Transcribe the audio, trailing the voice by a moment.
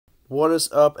What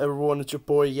is up, everyone? It's your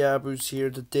boy Yaboos here.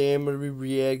 Today I'm going to be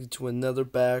reacting to another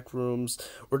Backrooms.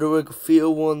 We're doing a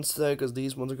field one today because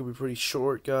these ones are going to be pretty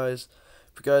short, guys.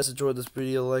 If you guys enjoyed this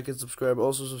video, like and subscribe.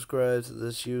 Also subscribe to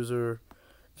this user,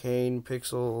 Kane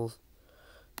Pixel.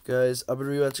 Guys, I'm going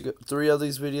to be watching 3 of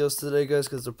these videos today, guys,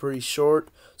 because they're pretty short.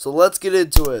 So let's get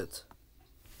into it.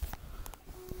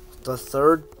 The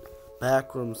third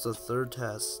Backrooms, the third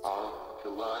test. On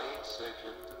July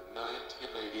 2nd,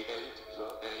 1988, the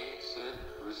ASIN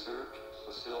Research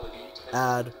Facility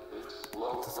Ad. tested its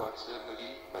low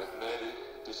proximity magnetic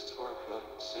distortion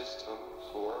system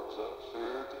for the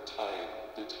third time.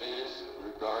 Details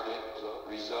regarding the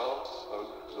results of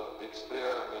the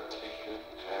experimentation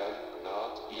have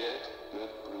not yet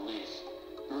been released.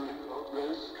 During a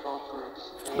press conference,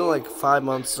 It's been like 5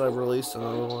 months since I've released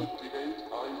another one.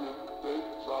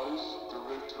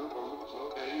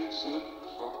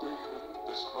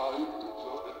 Described the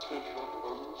intention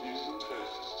of these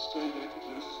tests, stated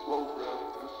this program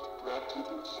is granted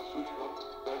sufficient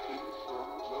backing from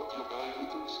the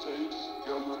United States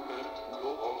government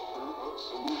will offer a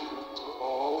solution to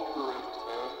all current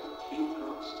and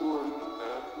future storage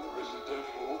and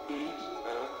residential needs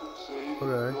and save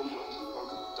millions of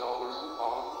dollars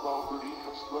on property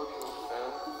construction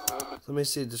and Let me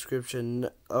see the description.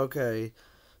 Okay.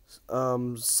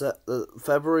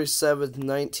 February 7th,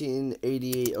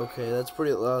 1988. Okay, that's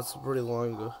pretty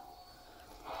long ago.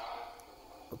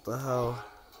 What the hell?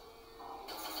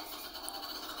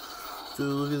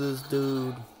 Dude, look at this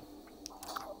dude.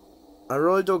 I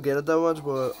really don't get it that much,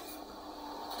 but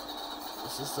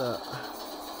it's just that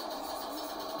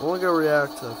I'm only gonna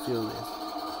react to a few of these.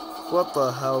 What the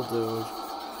hell, dude?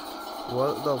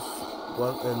 What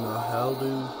in the hell,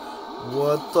 dude?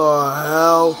 What the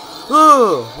hell?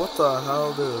 Ugh! What the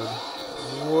hell, dude?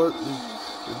 What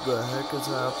the heck is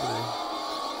happening?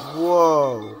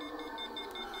 Whoa!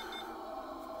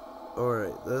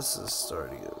 Alright, this is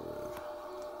starting to get weird.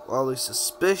 Wildly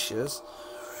suspicious.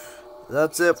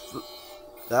 That's it.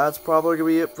 That's probably gonna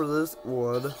be it for this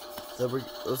one. Then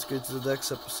let's get to the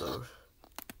next episode.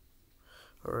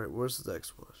 Alright, where's the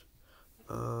next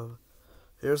one?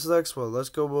 Here's the next one. Let's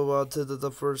go move on to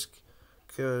the first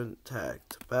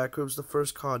contact. Backrooms, the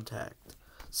first contact.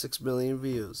 6 million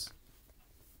views.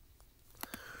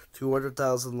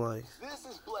 200,000 likes.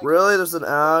 Really? There's an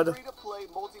ad?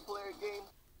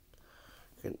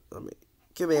 Get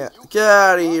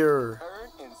out of here.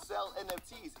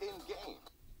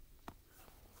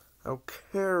 I don't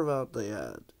care about the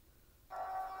ad.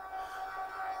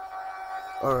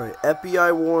 Alright,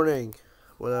 FBI warning.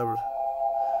 Whatever.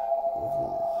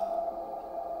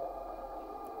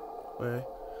 Wait.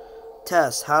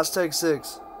 Test. Hashtag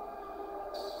 6.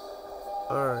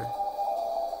 Alright.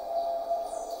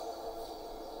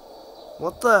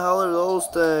 What the hell are those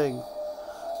things?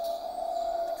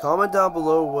 Comment down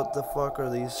below what the fuck are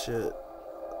these shit.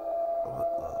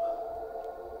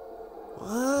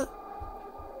 What?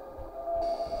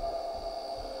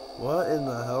 What in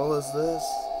the hell is this?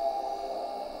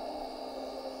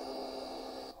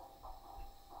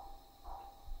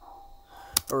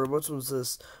 Alright, what was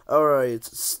this? Alright,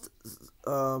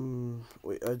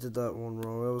 wait, I did that one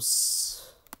wrong.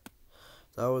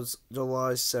 That was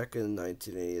July 2nd,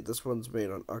 1988. This one's made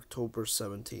on October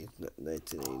 17th,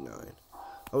 1989.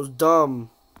 I was dumb.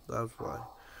 That's why.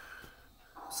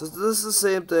 So this is the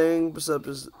same thing, except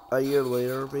just a year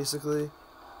later, basically.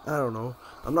 I don't know.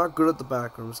 I'm not good at the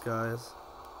Backrooms, guys.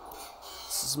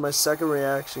 This is my second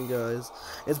reaction, guys.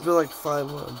 It's been like 5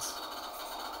 months.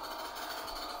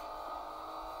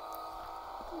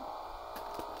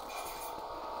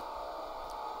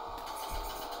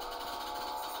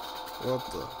 What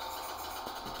the?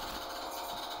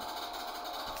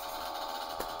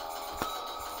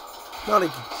 Not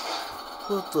again.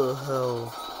 What the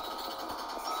hell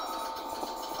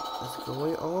is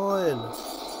going on?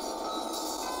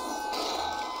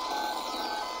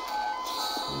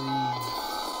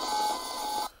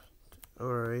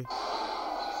 Alright.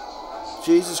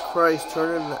 Jesus Christ,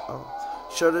 turn it now.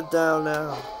 Shut it down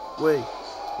now. Wait,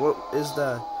 what is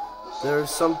that? There's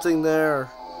something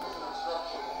there.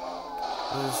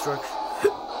 Instruction.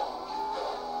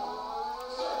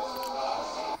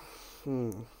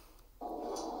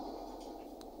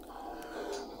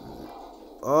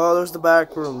 Oh, there's the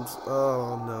Backrooms.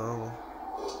 Oh no.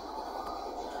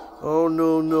 Oh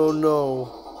no, no, no.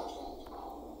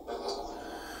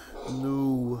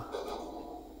 No.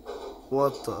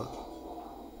 What the?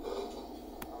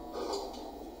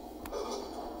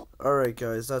 Alright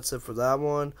guys, that's it for that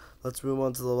one. Let's move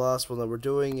on to the last one that we're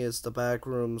doing. Is the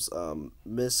backrooms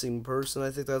missing person. I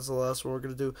think that's the last one we're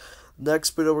going to do. Next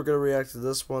video we're going to react to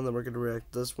this one, then we're going to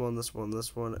react to this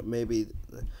one, maybe.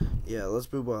 Yeah,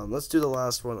 let's move on. Let's do the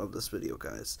last one of this video,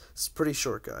 guys. It's pretty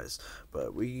short, guys,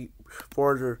 but it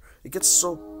gets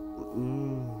so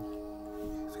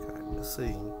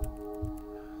missing.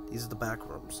 These are the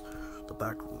backrooms. The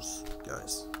backrooms,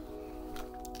 guys.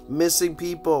 Missing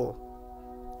people.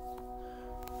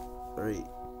 Alright,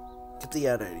 get the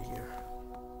ad out of here.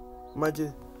 Might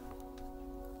do.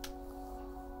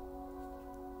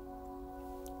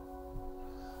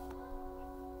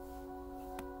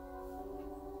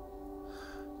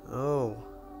 Oh.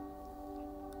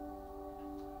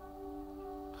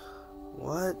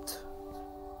 What?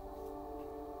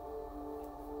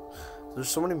 There's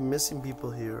so many missing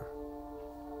people here.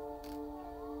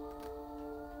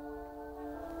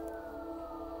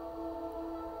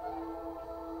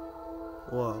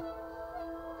 Wow.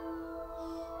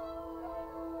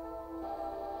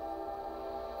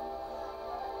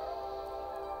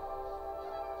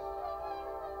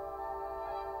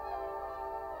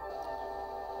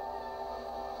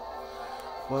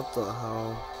 What the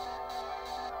hell?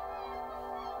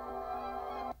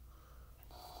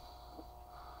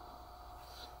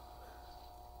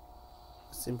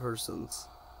 Missing persons.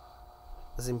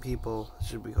 Missing people, it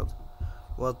should be called.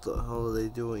 What the hell are they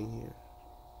doing here?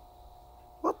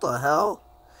 What the hell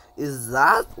is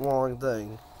that wrong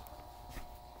thing?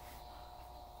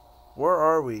 Where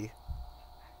are we?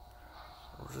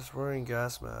 We're just wearing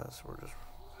gas masks.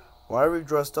 Why are we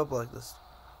dressed up like this?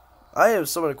 I have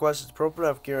so many questions.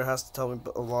 ProPref Gear has to tell me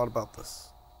a lot about this.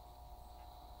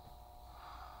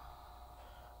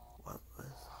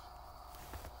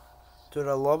 Dude,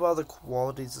 I love how the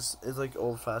qualities is like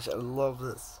old-fashioned. I love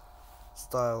this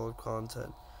style of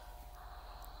content.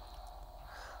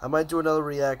 I might do another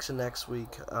reaction next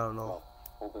week. I don't know.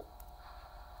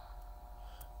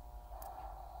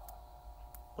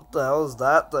 What the hell is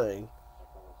that thing?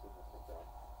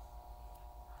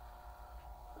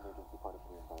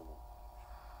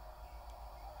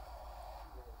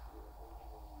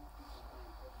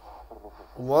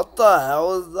 What the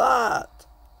hell is that?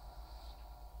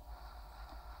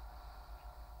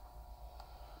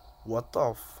 What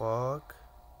the fuck?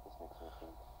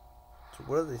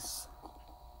 What are these?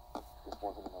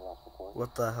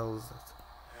 What the hell is that?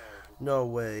 No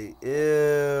way.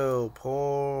 Ew,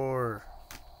 poor.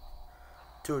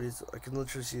 Dude, I can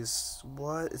literally see his.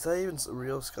 What? Is that even a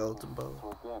real skeleton bone?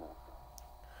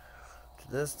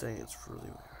 Dude, this thing is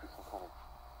really weird.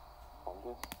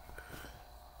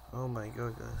 Oh my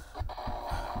god, guys.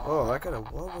 Oh,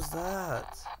 what was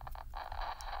that?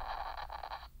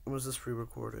 Was this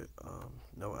pre-recorded?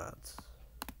 No ads.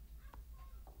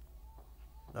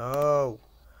 No.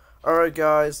 Alright,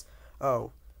 guys.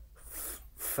 Oh.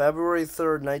 February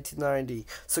 3rd, 1990.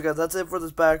 So, guys, that's it for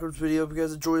this backrooms video. If you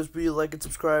guys enjoyed this video, like and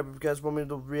subscribe. If you guys want me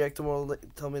to react to more,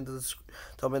 tell me in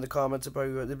the comments. If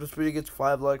this video gets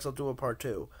 5 likes, I'll do a part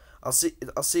 2. I'll see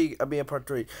you in part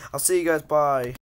 3. I'll see you guys. Bye.